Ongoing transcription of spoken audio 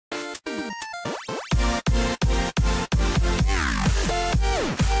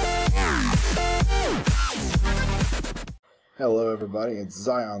Hello everybody, it's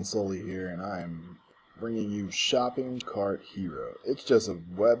ZionSully here, and I am bringing you Shopping Cart Hero. It's just a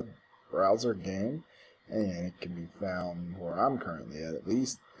web browser game, and it can be found where I'm currently at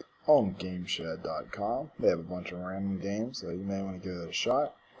least, on Gameshed.com. They have a bunch of random games, so you may want to give it a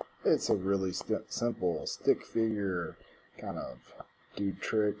shot. It's a really simple stick figure, kind of do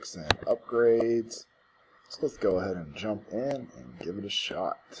tricks and upgrades. So let's go ahead and jump in and give it a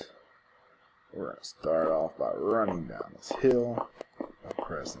shot. We're going to start off by running down this hill, by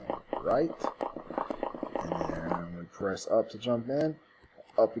pressing right, and then we press up to jump in,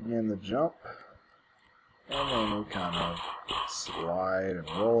 up again to jump, and then you kind of slide and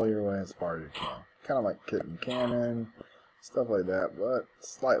roll your way as far as you can. Kind of like kicking cannon, stuff like that, but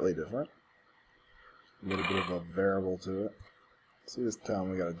slightly different. A little bit of a variable to it. See, this time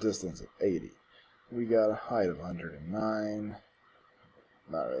we got a distance of 80. We got a height of 109.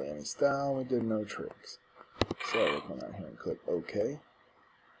 Not really any style, we did no tricks. So we'll come out here and click OK.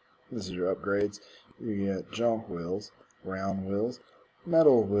 This is your upgrades. You get junk wheels, round wheels,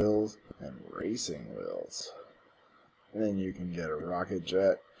 metal wheels, and racing wheels. And then you can get a rocket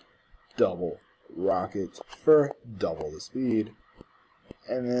jet, double rockets for double the speed.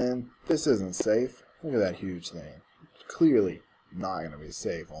 And then this isn't safe. Look at that huge thing. Clearly not going to be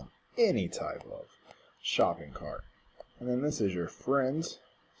safe on any type of shopping cart. And then this is your friends.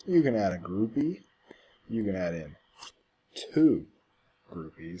 You can add a groupie. You can add in 2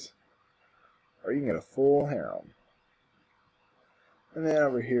 groupies. Or you can get a full harem. And then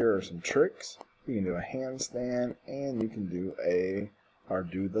over here are some tricks. You can do a handstand, and you can do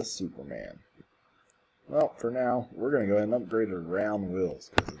the Superman. Well, for now, we're going to go ahead and upgrade to round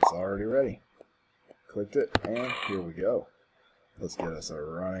wheels because it's already ready. Clicked it, and here we go. Let's get us a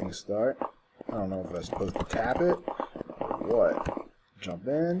running start. I don't know if I'm supposed to tap it. What? Jump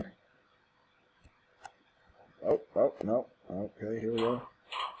in. Oh, no. Okay, here we go.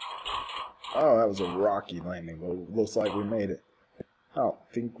 Oh, that was a rocky landing, but looks like we made it. I don't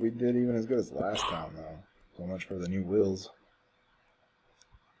think we did even as good as last time, though. So much for the new wheels.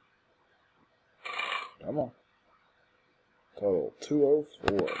 Come on. Total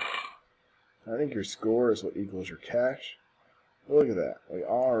 204. I think your score is what equals your cash. Look at that. We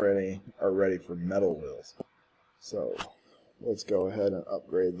already are ready for metal wheels. So let's go ahead and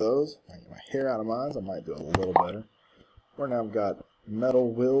upgrade those. I get my hair out of mine, so I might do a little better. We're now got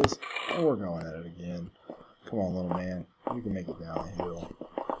metal wheels, and we're going at it again. Come on, little man. You can make it down the hill.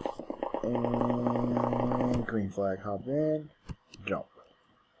 And green flag, hop in, jump.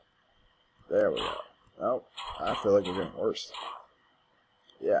 There we go. Oh, I feel like we're getting worse.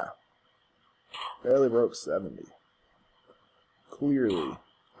 Yeah. Barely broke 70. Clearly,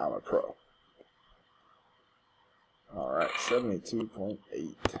 I'm a pro. Alright,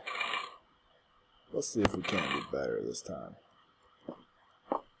 72.8. Let's see if we can do better this time.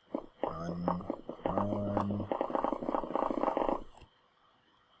 Run.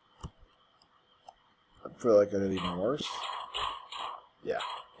 I feel like I did even worse. Yeah,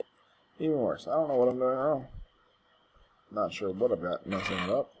 even worse. I don't know what I'm doing wrong. Not sure what I've got messing it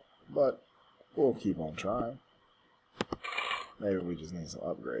up, but we'll keep on trying. Maybe we just need some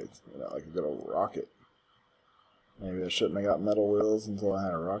upgrades. You know, like a good old rocket. Maybe I shouldn't have got metal wheels until I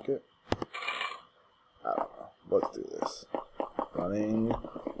had a rocket. I don't know. Let's do this. Running.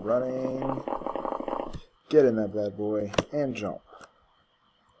 Get in that bad boy and jump.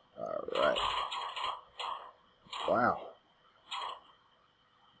 Alright. Wow.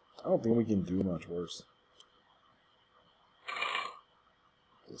 I don't think we can do much worse.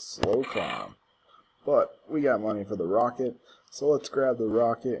 It's a slow climb. But we got money for the rocket, so let's grab the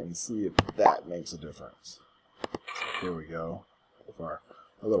rocket and see if that makes a difference. So here we go, with our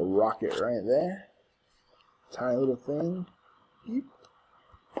little rocket right there. Tiny little thing. Beep.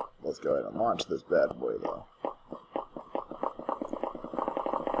 Let's go ahead and launch this bad boy though.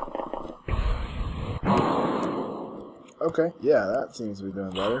 Okay, yeah, that seems to be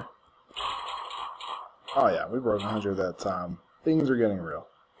doing better. Oh yeah, we broke 100 that time. Things are getting real.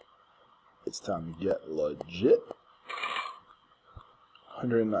 It's time to get legit.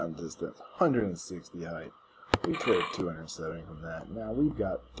 109 distance, 160 height. We cleared 270 from that. Now we've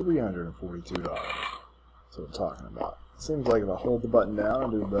got $342. That's what I'm talking about. Seems like if I hold the button down,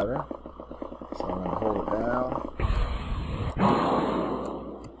 I'll do better. So I'm going to hold it down.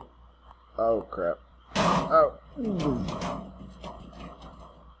 Oh, crap. Oh.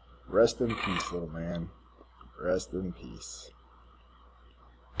 Rest in peace, little man. Rest in peace.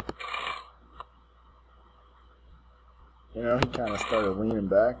 You know, he kind of started leaning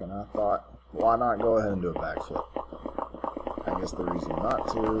back, and I thought, why not go ahead and do a backflip? I guess the reason not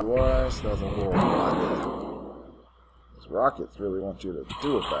to was that's a horrible idea. rockets really want you to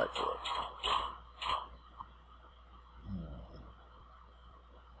do a backflip.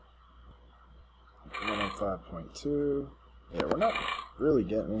 5.2. Yeah, we're not really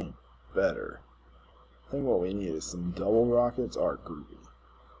getting any better. I think what we need is some double rockets or groupie.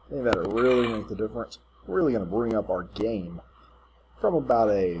 I think that'll really make the difference. We're really going to bring up our game from about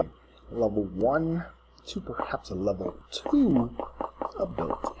a level 1 to perhaps a level 2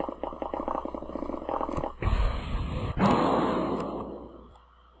 ability.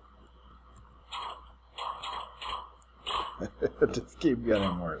 Just keep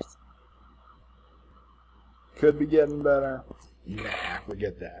getting worse. Could be getting better. Nah,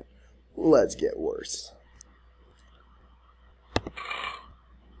 forget that. Let's get worse.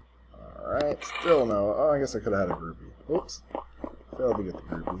 Alright, still no. Oh, I guess I could have had a groupie. Oops. Failed to get the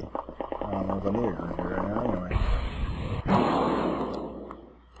groupie. I don't know if I need a groupie right now. Anyway.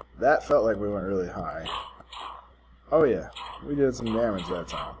 That felt like we went really high. Oh yeah, we did some damage that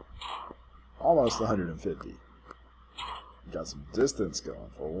time. Almost 150. Got some distance going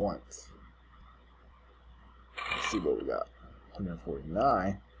for once. Let's see what we got.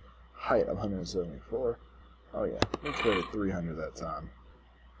 149. Height of 174. Oh yeah, let's go to 300 that time.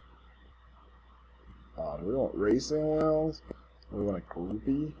 Do we want racing wheels? We want a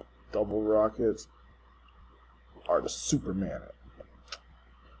groupie, double rockets, or to Superman it.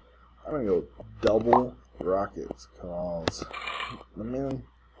 I'm gonna go with double rockets, cause I mean,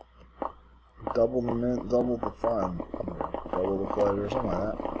 double the mint, double the fun, double the pleasure, something like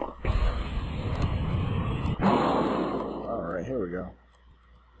that. Alright, here we go.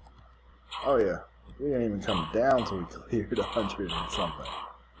 Oh yeah, we didn't even come down till we cleared 100 and something.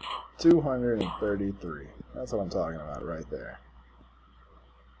 233. That's what I'm talking about right there.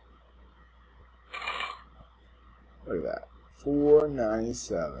 Look at that.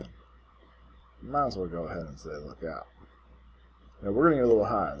 497. Might as well go ahead and say look out. Now we're going to get a little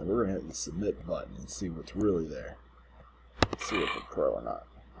higher, then we're going to hit the submit button and see what's really there. See if we're pro or not.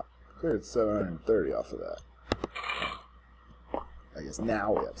 Cleared 730 off of that. I guess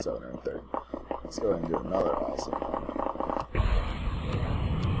now we have 730. Let's go ahead and do another awesome one.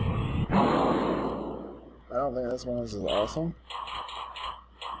 I don't think this one is as awesome.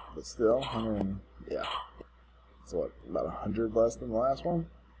 But still, 100, yeah. So what, about 100 less than the last one?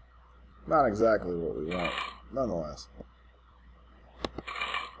 Not exactly what we want. Nonetheless.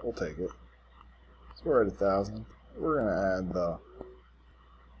 We'll take it. So we're at 1,000. We're gonna add the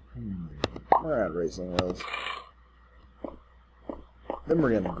we're gonna add racing wheels. Then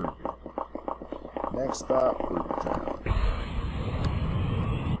we're getting a groupie. Next stop, groupie town.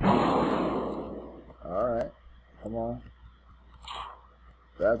 Alright, come on.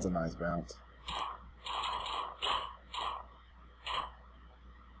 That's a nice bounce.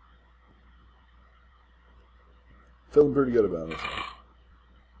 Feeling pretty good about this one.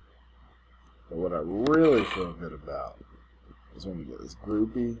 But what I really feel good about is when we get this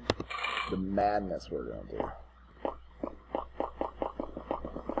groupie, the madness we're going to do.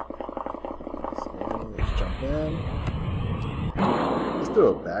 So let's jump in. Let's do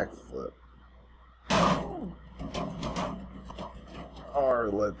a backflip. Or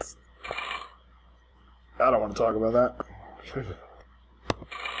let's... I don't want to talk about that.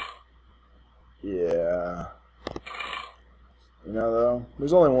 Yeah. You know, though,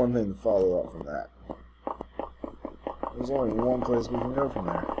 there's only one thing to follow up from that. There's only one place we can go from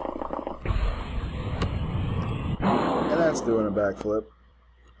there. And that's doing a backflip.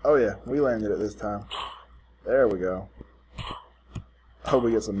 Oh yeah, we landed it this time. There we go. Hope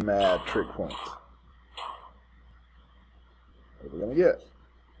we get some mad trick points. What are we gonna get?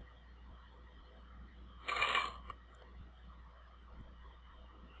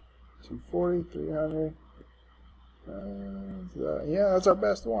 $240, $300. Yeah, that's our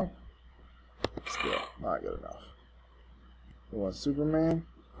best one. Still, not good enough. We want Superman,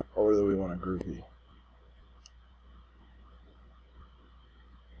 or do we want a groupie?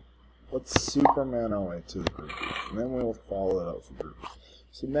 Let's Superman our way to the groupie, and then we'll follow it up for groupie.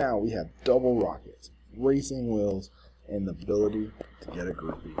 So now we have double rockets, racing wheels, and the ability to get a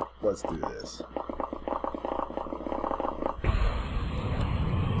groupie. Let's do this.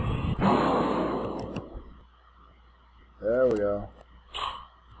 There we go.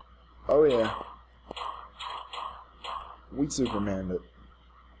 Oh yeah. We Supermaned it.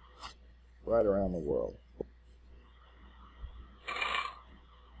 Right around the world.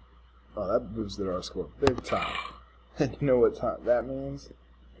 Oh, that boosted our score big time. And you know what time that means?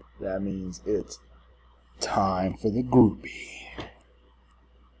 That means it's time for the groupie.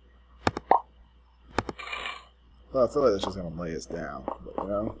 Well, I feel like that's just going to lay us down. But, you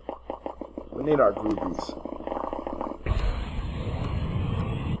know, we need our groupies.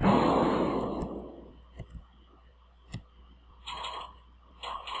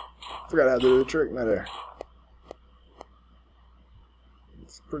 Forgot how to do the trick midair.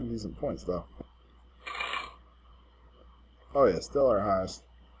 It's pretty decent points though. Oh yeah, still our highest.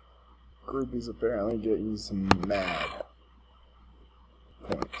 Groupies apparently get you some mad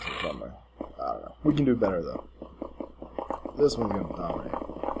points or something. I don't know. We can do better though. This one's gonna dominate.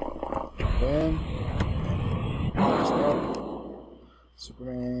 Then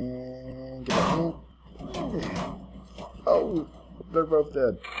Superman, get back in. Yeah. Oh, they're both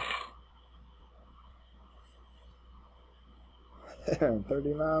dead.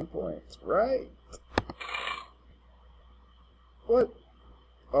 39 points, right? What?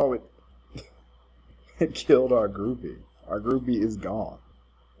 Oh, it killed our groupie. Our groupie is gone.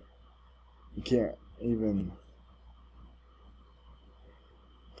 You can't even...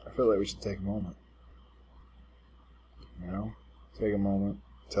 I feel like we should take a moment. You know? Take a moment,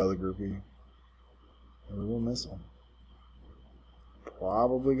 tell the groupie that we will miss him.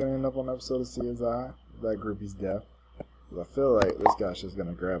 Probably going to end up on an episode of CSI. That groupie's death. I feel like this guy's just going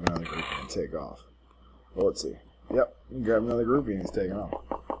to grab another groupie and take off. Well, let's see. Yep, you can grab another groupie and he's taking off.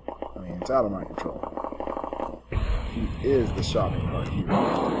 I mean, it's out of my control. He is the shopping cart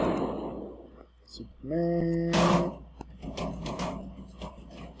hero. Superman.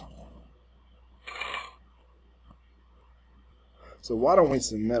 So why don't we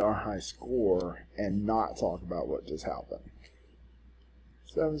submit our high score and not talk about what just happened?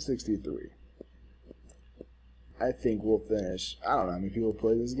 763. I think we'll finish. I don't know how many people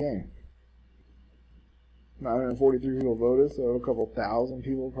play this game. 943 people voted, so a couple thousand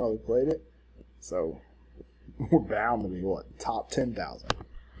people probably played it. So we're bound to be what? Top 10,000.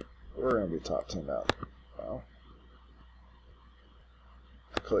 We're gonna be top 10,000. Well,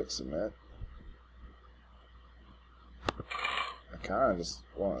 click submit. I kind of just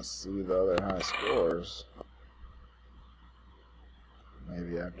want to see the other high scores.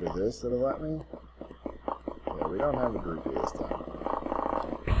 Maybe after this it'll let me. Yeah, we don't have a groupie this time.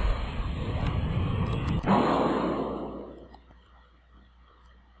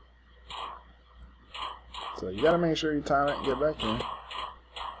 So you gotta make sure you time it and get back in.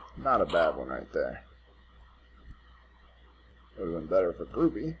 Not a bad one right there. Would have been better for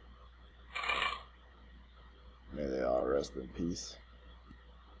groupie. May they all rest in peace.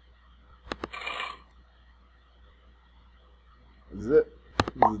 This is it.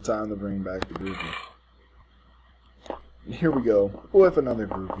 This is the time to bring back the groupie. Here we go with another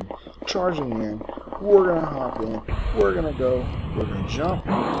groupie. Charging in. We're going to hop in. We're going to go. We're going to jump.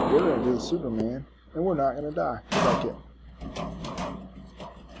 We're going to do the Superman. And we're not going to die. Like it.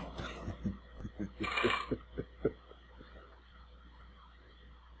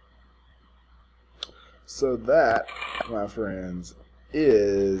 So that, my friends,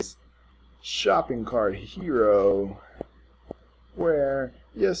 is Shopping Cart Hero, where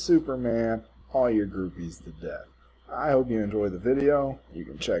you Superman all your groupies to death. I hope you enjoyed the video. You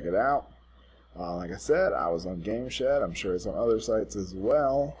can check it out. Like I said, I was on Game Shed. I'm sure it's on other sites as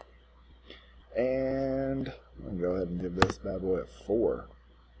well. And I'm going to go ahead and give this bad boy a 4.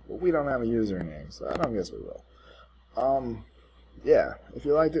 But we don't have a username, so I don't guess we will. Yeah, if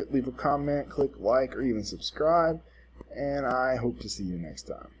you liked it, leave a comment, click like, or even subscribe. And I hope to see you next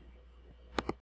time.